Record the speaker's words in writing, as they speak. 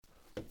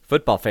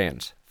Football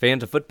fans,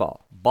 fans of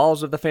football,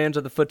 balls of the fans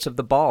of the foots of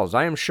the balls.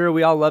 I am sure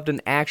we all loved an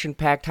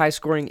action-packed,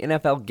 high-scoring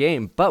NFL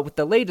game, but with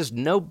the latest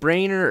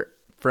no-brainer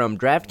from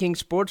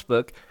DraftKings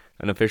Sportsbook,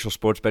 an official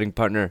sports betting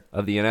partner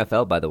of the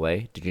NFL, by the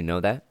way. Did you know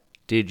that?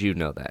 Did you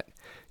know that?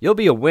 You'll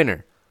be a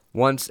winner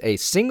once a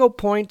single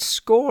point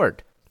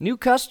scored. New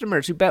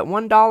customers who bet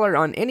 $1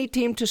 on any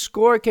team to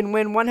score can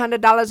win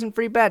 $100 in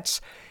free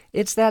bets.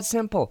 It's that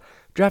simple.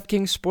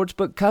 DraftKings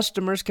Sportsbook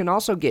customers can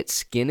also get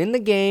skin in the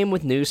game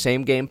with new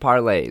same-game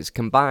parlays.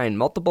 Combine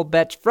multiple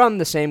bets from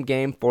the same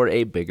game for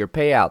a bigger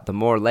payout. The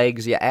more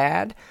legs you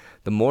add,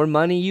 the more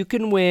money you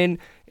can win,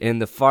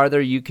 and the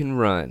farther you can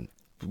run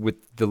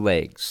with the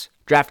legs.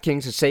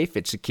 DraftKings is safe,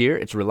 it's secure,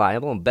 it's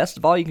reliable, and best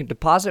of all, you can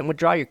deposit and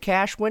withdraw your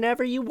cash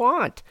whenever you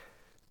want,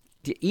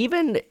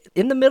 even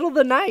in the middle of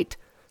the night.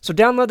 So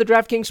download the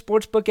DraftKings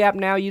Sportsbook app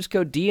now. Use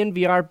code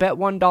DNVR, bet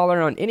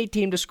 $1 on any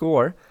team to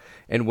score,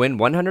 and win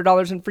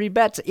 $100 in free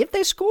bets. If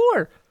they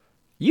score,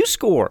 you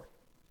score.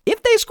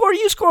 If they score,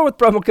 you score with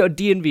promo code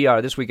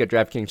DNVR. This week at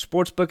DraftKings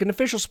Sportsbook, an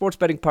official sports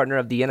betting partner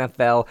of the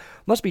NFL.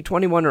 Must be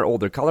 21 or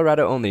older.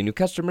 Colorado only. New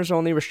customers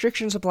only.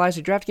 Restrictions apply.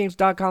 See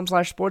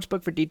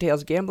DraftKings.com/sportsbook for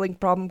details. Gambling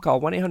problem?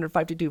 Call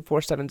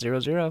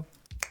 1-800-522-4700.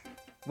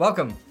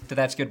 Welcome to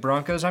That's Good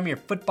Broncos. I'm your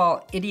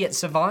football idiot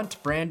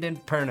savant, Brandon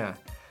Perna.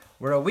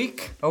 We're a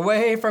week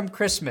away from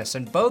Christmas,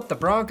 and both the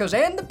Broncos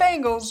and the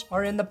Bengals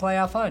are in the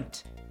playoff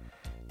hunt.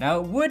 Now,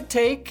 it would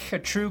take a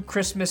true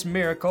Christmas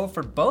miracle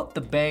for both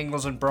the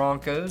Bengals and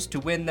Broncos to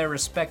win their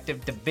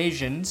respective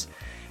divisions,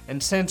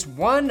 and since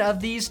one of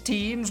these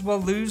teams will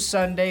lose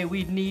Sunday,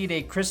 we'd need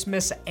a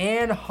Christmas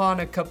and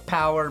Hanukkah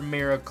power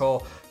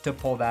miracle to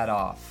pull that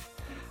off.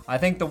 I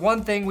think the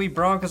one thing we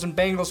Broncos and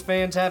Bengals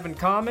fans have in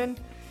common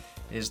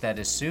is that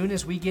as soon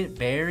as we get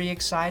very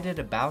excited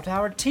about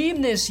our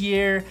team this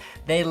year,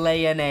 they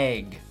lay an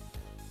egg.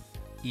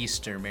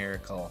 Easter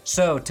miracle.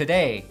 So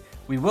today,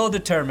 we will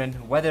determine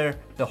whether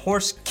the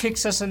horse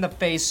kicks us in the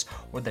face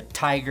or the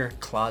tiger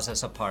claws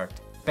us apart.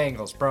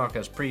 Bengals,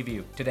 Broncos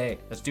preview today.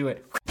 Let's do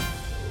it.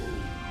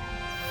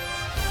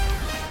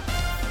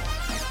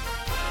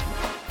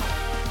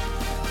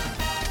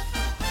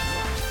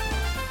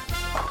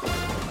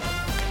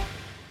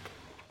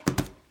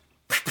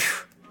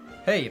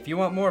 Hey, if you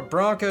want more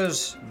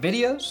Broncos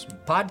videos,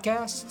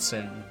 podcasts,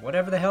 and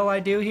whatever the hell I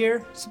do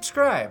here,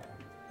 subscribe.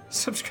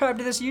 Subscribe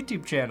to this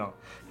YouTube channel.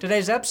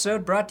 Today's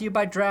episode brought to you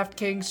by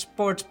DraftKings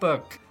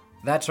Sportsbook.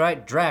 That's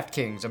right,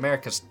 DraftKings,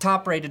 America's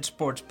top-rated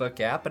sportsbook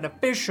app, an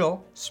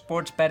official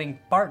sports betting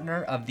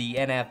partner of the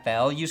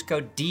NFL. Use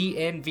code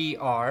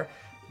DNVR,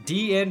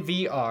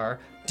 DNVR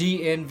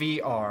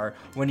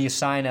when you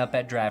sign up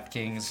at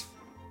DraftKings,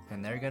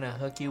 and they're gonna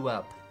hook you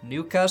up.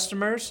 New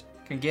customers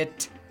can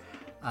get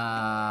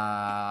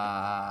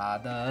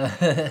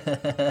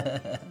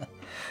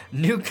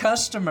New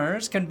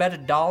customers can bet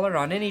 $1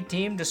 on any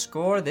team to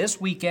score this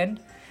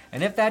weekend,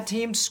 and if that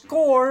team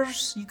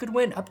scores, you could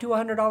win up to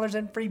 $100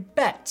 in free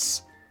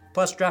bets.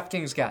 Plus,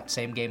 DraftKings got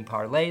same-game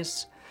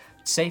parlays.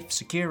 It's safe,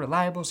 secure,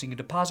 reliable, so you can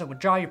deposit and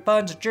withdraw your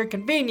funds at your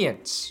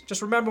convenience.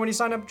 Just remember, when you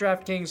sign up at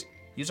DraftKings,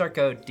 use our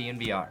code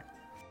DNVR.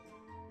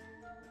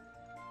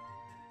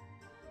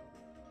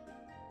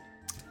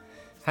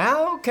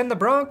 How can the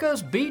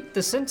Broncos beat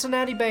the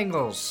Cincinnati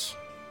Bengals?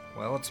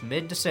 Well, it's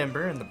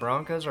mid-December and the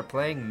Broncos are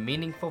playing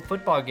meaningful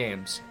football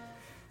games.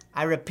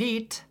 I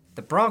repeat,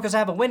 the Broncos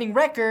have a winning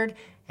record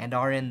and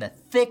are in the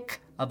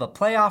thick of a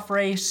playoff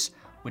race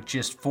with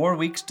just 4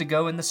 weeks to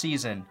go in the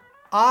season.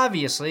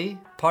 Obviously,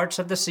 parts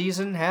of the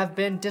season have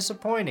been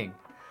disappointing,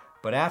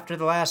 but after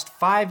the last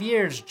 5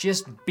 years,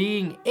 just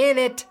being in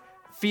it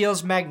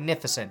feels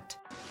magnificent.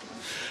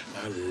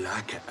 I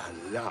like it a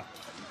lot.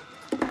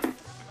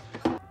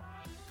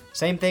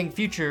 Same thing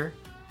future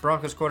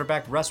Broncos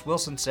quarterback Russ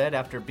Wilson said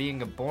after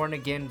being a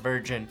born-again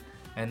virgin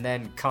and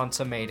then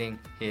consummating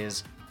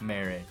his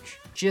marriage.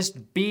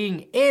 Just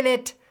being in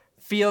it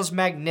feels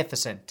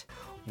magnificent.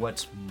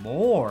 What's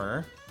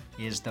more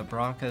is the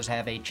Broncos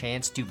have a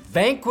chance to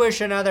vanquish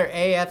another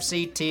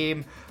AFC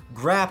team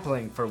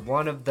grappling for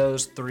one of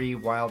those 3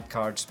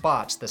 wildcard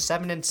spots. The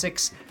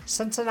 7-6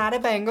 Cincinnati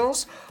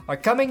Bengals are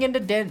coming into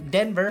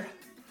Denver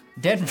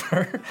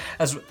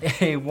as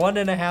a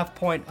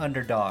 1.5-point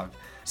underdog.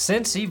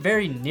 Since he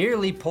very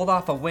nearly pulled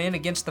off a win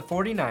against the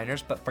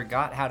 49ers, but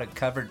forgot how to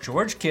cover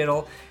George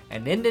Kittle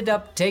and ended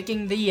up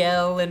taking the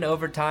L in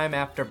overtime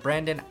after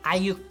Brandon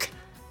Ayuk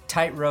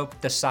tightrope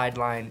the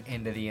sideline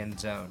into the end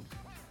zone.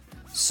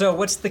 So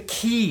what's the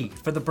key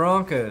for the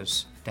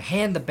Broncos to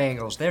hand the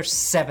Bengals their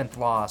 7th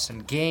loss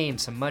and gain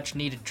some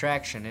much-needed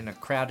traction in a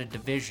crowded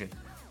division?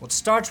 Well, it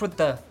starts with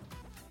the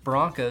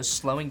Broncos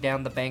slowing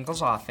down the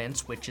Bengals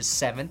offense, which is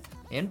 7th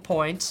in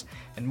points,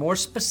 and more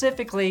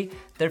specifically,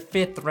 their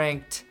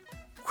 5th-ranked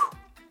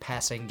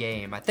passing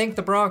game. I think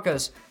the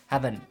Broncos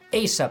have an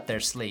ace up their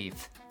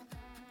sleeve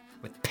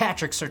with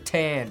Patrick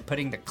Surtain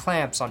putting the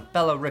clamps on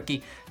fellow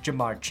rookie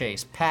Ja'Marr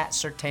Chase. Pat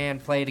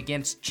Surtain played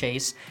against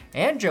Chase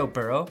and Joe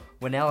Burrow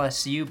when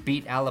LSU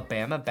beat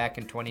Alabama back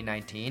in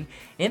 2019.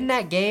 In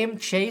that game,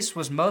 Chase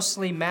was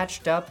mostly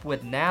matched up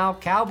with now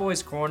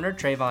Cowboys corner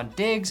Trayvon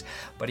Diggs,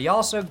 but he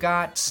also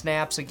got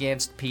snaps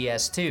against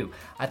PS2.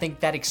 I think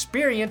that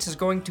experience is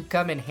going to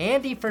come in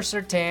handy for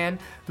Surtain,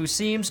 who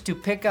seems to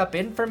pick up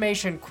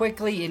information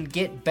quickly and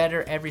get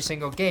better every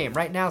single game.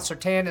 Right now,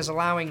 Surtain is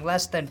allowing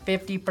less than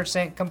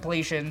 50%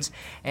 completions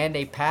and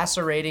a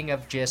passer rating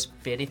of just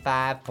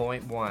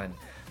 55.1.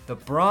 The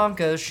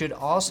Broncos should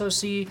also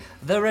see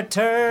the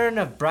return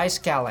of Bryce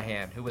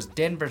Callahan, who was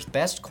Denver's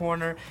best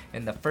corner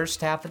in the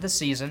first half of the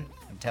season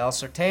until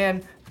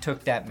Surtain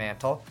took that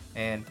mantle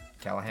and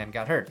Callahan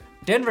got hurt.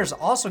 Denver's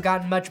also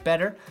gotten much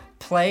better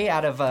play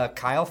out of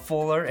Kyle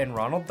Fuller and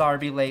Ronald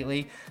Darby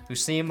lately, who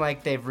seem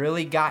like they've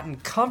really gotten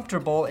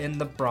comfortable in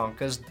the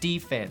Broncos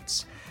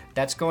defense.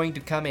 That's going to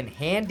come in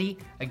handy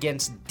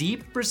against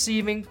deep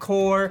receiving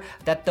core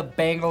that the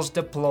Bengals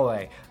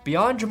deploy.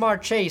 Beyond Ja'Marr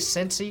Chase,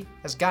 Cincy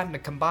has gotten a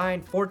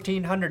combined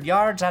 1,400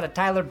 yards out of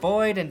Tyler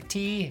Boyd and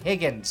T.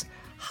 Higgins.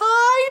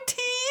 Hi,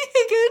 T.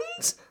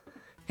 Higgins!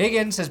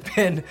 Higgins has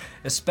been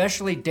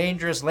especially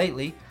dangerous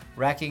lately,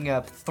 racking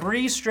up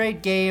 3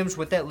 straight games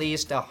with at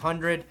least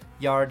 100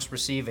 yards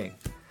receiving.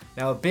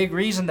 Now, a big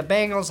reason the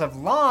Bengals have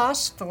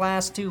lost the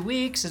last 2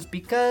 weeks is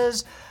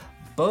because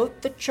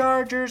both the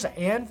Chargers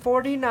and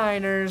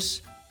 49ers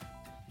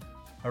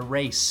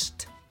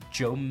erased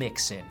Joe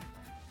Mixon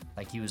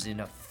like he was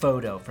in a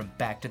photo from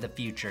Back to the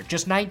Future.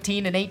 Just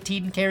 19 and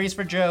 18 carries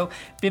for Joe,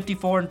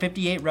 54 and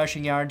 58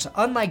 rushing yards.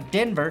 Unlike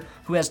Denver,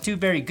 who has 2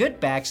 very good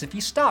backs, if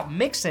you stop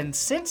Mixon,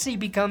 Cincy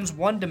becomes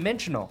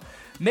one-dimensional.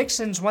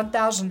 Mixon's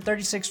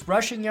 1,036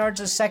 rushing yards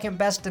is second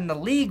best in the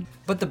league,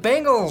 but the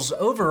Bengals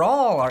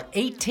overall are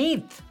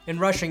 18th in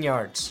rushing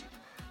yards.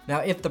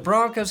 Now, if the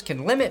Broncos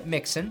can limit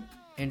Mixon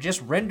and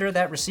just render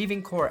that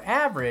receiving core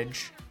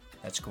average,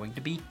 that's going to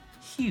be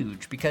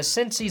huge, because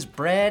Cincy's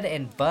bread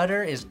and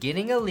butter is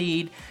getting a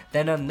lead,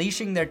 then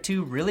unleashing their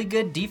 2 really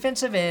good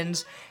defensive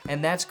ends,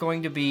 and that's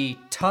going to be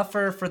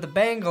tougher for the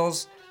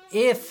Bengals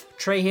if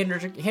Trey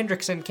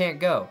Hendrickson can't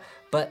go.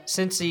 But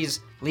Cincy's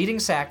leading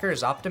sacker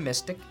is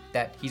optimistic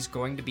that he's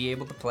going to be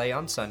able to play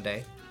on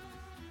Sunday,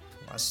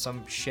 unless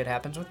some shit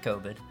happens with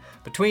COVID.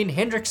 Between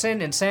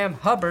Hendrickson and Sam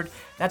Hubbard,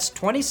 that's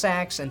 20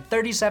 sacks and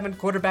 37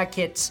 quarterback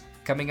hits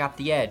coming off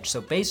the edge. So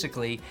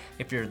basically,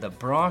 if you're the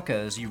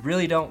Broncos, you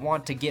really don't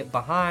want to get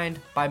behind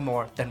by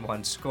more than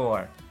 1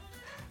 score.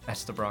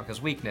 That's the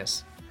Broncos'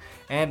 weakness.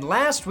 And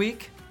last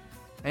week,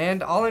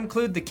 and I'll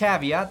include the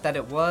caveat that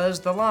it was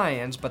the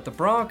Lions, but the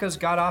Broncos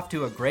got off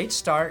to a great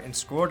start and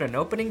scored an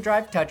opening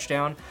drive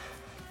touchdown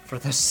for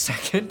the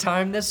 2nd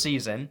time this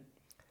season.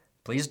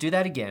 Please do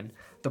that again.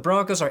 The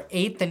Broncos are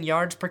 8th in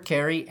yards per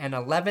carry and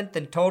 11th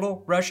in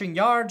total rushing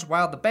yards,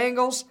 while the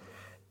Bengals'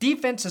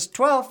 defense is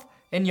 12th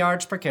in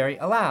yards per carry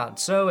allowed.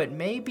 So it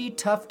may be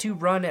tough to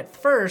run at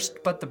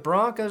first, but the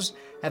Broncos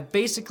have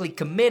basically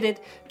committed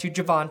to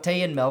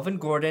Javonte and Melvin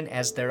Gordon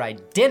as their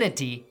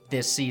identity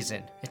this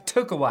season. It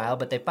took a while,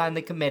 but they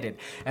finally committed.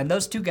 And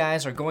those 2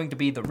 guys are going to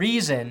be the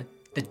reason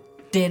the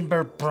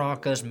Denver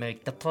Broncos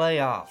make the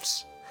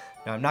playoffs.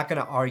 Now, I'm not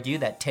going to argue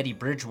that Teddy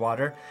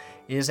Bridgewater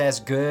is as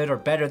good or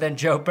better than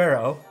Joe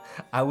Burrow.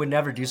 I would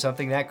never do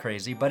something that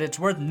crazy, but it's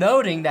worth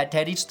noting that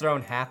Teddy's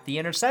thrown half the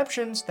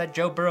interceptions that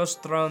Joe Burrow's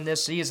thrown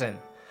this season.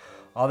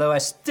 Although I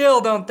still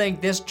don't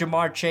think this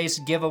Ja'Marr Chase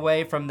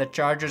giveaway from the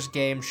Chargers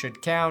game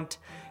should count,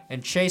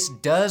 and Chase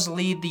does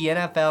lead the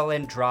NFL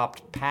in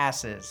dropped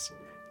passes.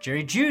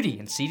 Jerry Jeudy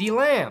and CeeDee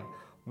Lamb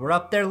were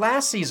up there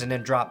last season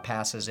in dropped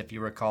passes, if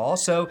you recall,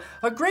 so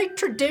a great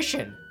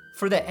tradition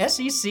for the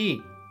SEC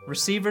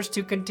receivers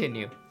to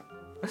continue.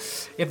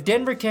 If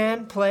Denver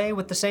can play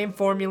with the same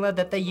formula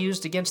that they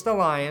used against the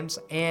Lions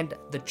and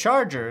the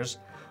Chargers,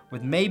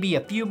 with maybe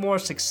a few more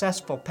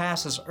successful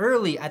passes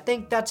early, I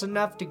think that's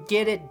enough to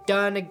get it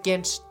done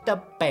against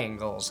the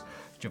Bengals.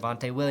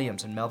 Javonte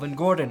Williams and Melvin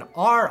Gordon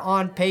are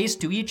on pace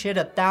to each hit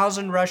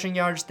 1,000 rushing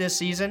yards this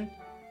season.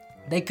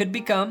 They could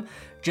become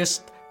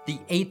just the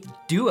 8th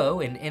duo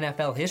in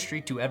NFL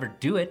history to ever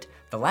do it.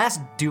 The last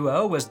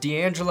duo was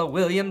D'Angelo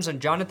Williams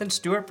and Jonathan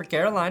Stewart for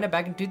Carolina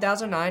back in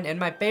 2009, and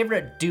my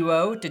favorite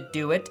duo to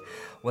do it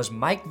was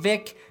Mike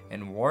Vick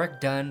and Warrick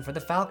Dunn for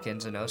the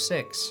Falcons in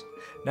 2006.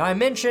 Now, I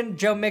mentioned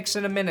Joe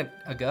Mixon a minute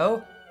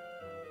ago.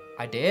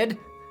 I did.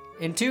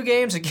 In 2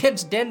 games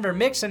against Denver,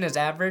 Mixon has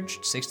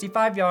averaged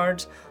 65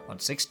 yards on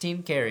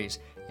 16 carries.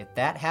 If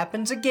that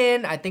happens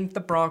again, I think the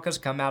Broncos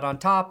come out on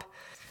top.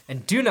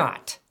 And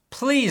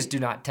please do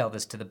not tell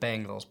this to the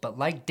Bengals, but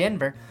like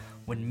Denver,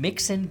 when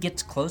Mixon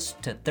gets close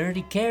to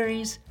 30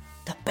 carries,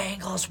 the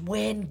Bengals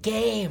win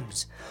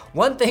games.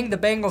 One thing the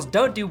Bengals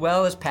don't do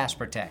well is pass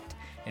protect.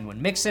 And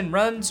when Mixon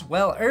runs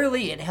well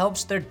early, it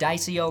helps their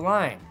dicey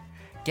O-line.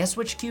 Guess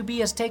which QB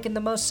has taken the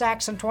most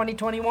sacks in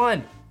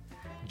 2021?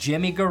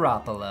 Jimmy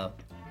Garoppolo.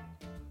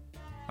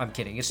 I'm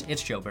kidding,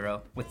 it's Joe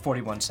Burrow with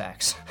 41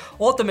 sacks.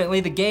 Ultimately,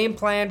 the game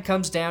plan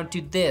comes down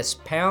to this: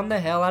 pound the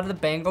hell out of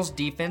the Bengals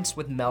defense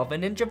with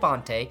Melvin and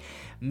Javonte,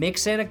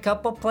 mix in a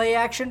couple play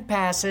action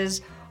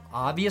passes.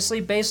 Obviously,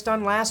 based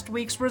on last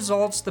week's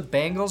results, the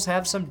Bengals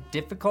have some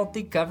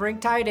difficulty covering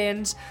tight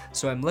ends,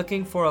 so I'm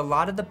looking for a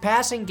lot of the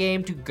passing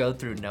game to go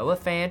through Noah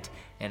Fant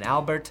and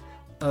Albert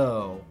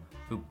O,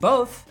 who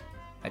both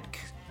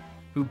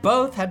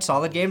had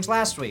solid games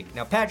last week.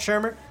 Now, Pat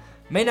Shurmur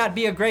may not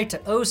be a great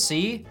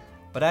OC,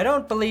 but I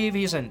don't believe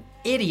he's an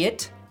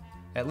idiot.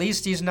 At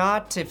least he's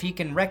not if he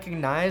can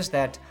recognize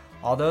that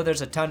although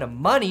there's a ton of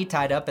money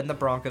tied up in the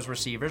Broncos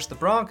receivers, the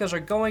Broncos are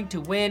going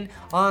to win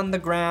on the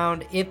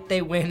ground if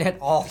they win at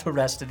all the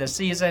rest of the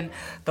season.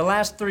 The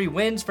last 3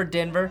 wins for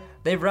Denver,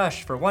 they've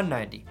rushed for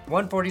 190,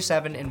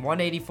 147, and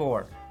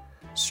 184.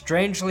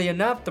 Strangely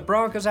enough, the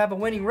Broncos have a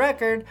winning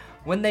record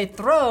when they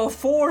throw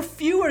 4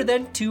 fewer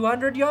than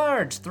 200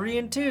 yards,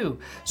 3-2.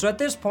 So at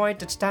this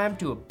point, it's time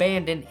to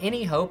abandon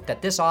any hope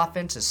that this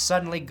offense is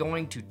suddenly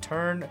going to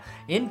turn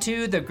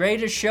into the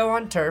greatest show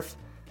on turf.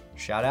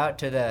 Shout out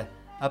to the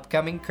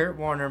upcoming Kurt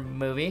Warner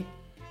movie.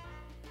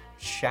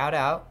 Shout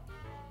out.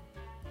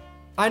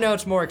 I know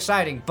it's more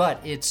exciting,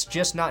 but it's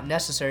just not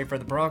necessary for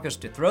the Broncos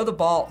to throw the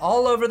ball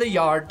all over the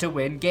yard to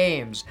win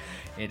games.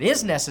 It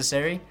is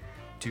necessary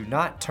to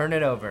not turn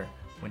it over.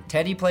 When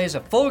Teddy plays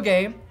a full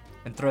game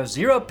and throws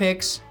 0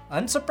 picks,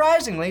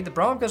 unsurprisingly, the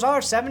Broncos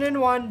are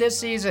 7-1 this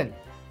season.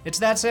 It's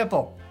that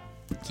simple.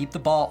 Keep the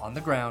ball on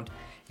the ground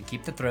and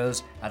keep the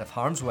throws out of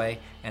harm's way,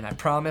 and I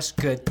promise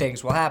good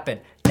things will happen.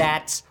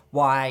 That's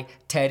why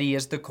Teddy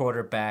is the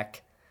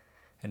quarterback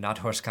and not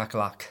Horst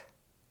Kakalak.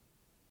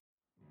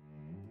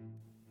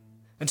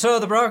 And so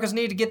the Broncos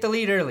need to get the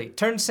lead early,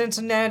 turn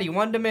Cincinnati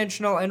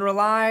one-dimensional, and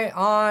rely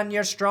on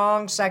your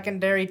strong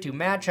secondary to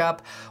match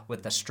up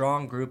with a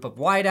strong group of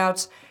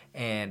wideouts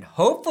and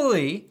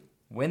hopefully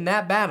win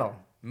that battle.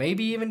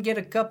 Maybe even get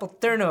a couple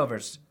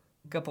turnovers,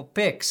 a couple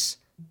picks,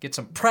 get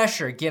some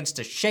pressure against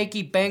a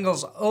shaky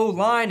Bengals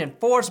O-line and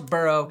force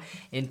Burrow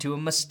into a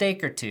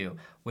mistake or two,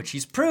 which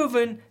he's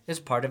proven is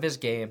part of his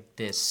game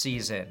this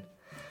season.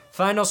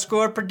 Final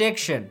score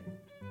prediction.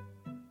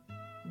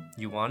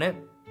 You want it?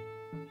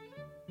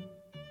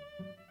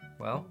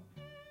 Well,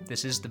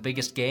 this is the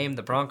biggest game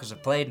the Broncos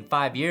have played in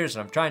 5 years,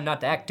 and I'm trying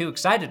not to act too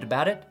excited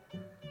about it.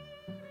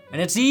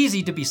 And it's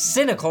easy to be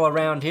cynical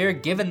around here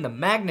given the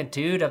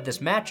magnitude of this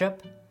matchup.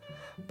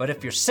 But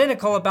if you're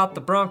cynical about the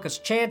Broncos'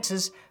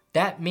 chances,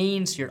 that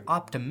means you're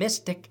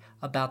optimistic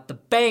about the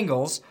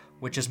Bengals,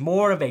 which is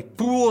more of a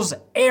fool's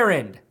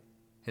errand,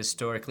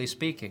 historically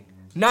speaking.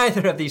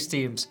 Neither of these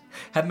teams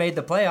have made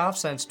the playoffs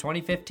since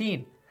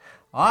 2015.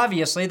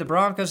 Obviously, the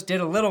Broncos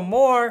did a little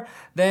more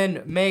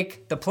than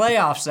make the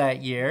playoffs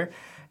that year,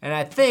 and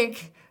I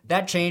think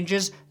that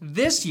changes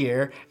this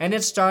year, and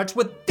it starts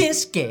with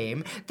this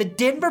game. The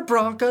Denver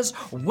Broncos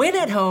win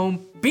at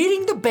home,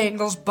 beating the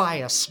Bengals by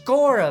a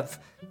score of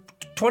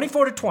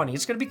 24-20.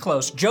 It's going to be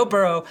close. Joe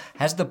Burrow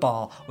has the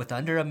ball with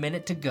under a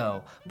minute to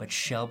go, but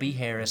Shelby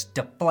Harris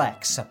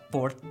deflects a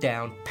 4th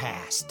down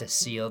pass to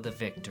seal the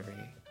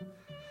victory.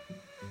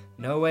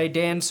 No way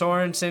Dan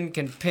Sorensen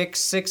can pick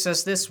 6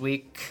 us this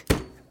week.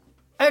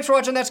 Thanks for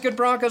watching That's Good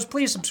Broncos.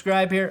 Please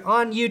subscribe here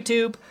on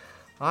YouTube.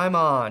 I'm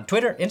on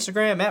Twitter,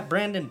 Instagram, at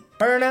Brandon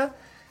Berna.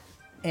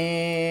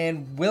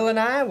 And Will and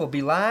I will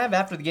be live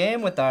after the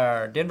game with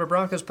our Denver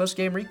Broncos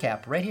post-game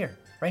recap right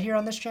here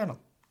on this channel.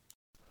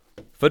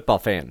 Football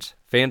fans,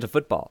 fans of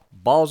football,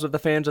 balls of the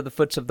fans of the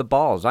foots of the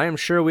balls. I am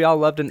sure we all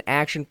loved an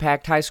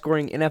action-packed,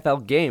 high-scoring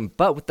NFL game,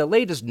 but with the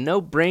latest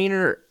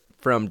no-brainer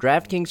from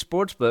DraftKings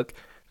Sportsbook,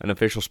 an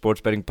official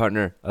sports betting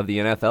partner of the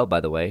NFL, by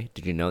the way.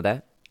 Did you know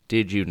that?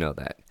 Did you know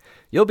that?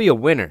 You'll be a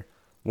winner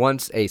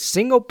once a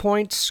single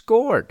point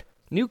scored.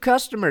 New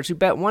customers who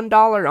bet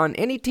 $1 on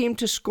any team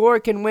to score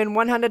can win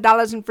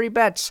 $100 in free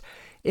bets.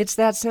 It's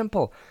that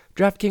simple.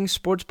 DraftKings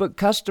Sportsbook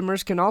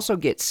customers can also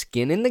get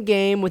skin in the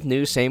game with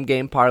new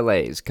same-game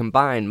parlays.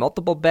 Combine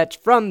multiple bets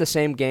from the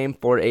same game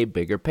for a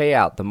bigger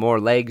payout. The more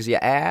legs you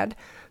add,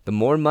 the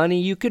more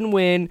money you can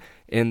win,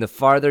 and the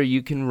farther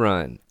you can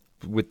run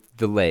with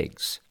the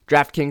legs.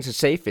 DraftKings is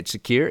safe, it's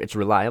secure, it's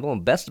reliable,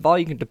 and best of all,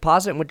 you can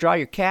deposit and withdraw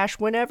your cash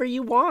whenever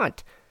you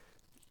want,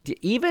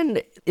 even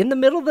in the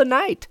middle of the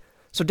night.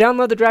 So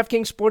download the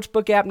DraftKings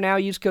Sportsbook app now,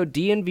 use code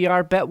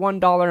DNVR, bet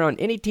 $1 on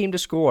any team to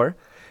score,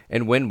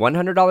 and win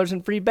 $100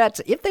 in free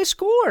bets. If they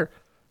score,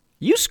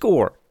 you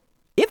score.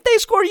 If they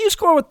score, you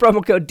score with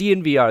promo code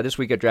DNVR this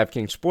week at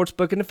DraftKings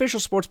Sportsbook, an official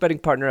sports betting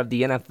partner of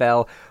the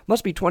NFL.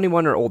 Must be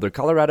 21 or older.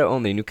 Colorado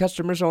only. New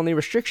customers only.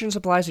 Restrictions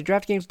apply. See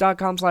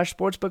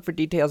DraftKings.com/sportsbook for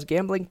details.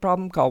 Gambling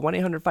problem? Call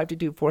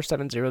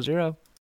 1-800-522-4700.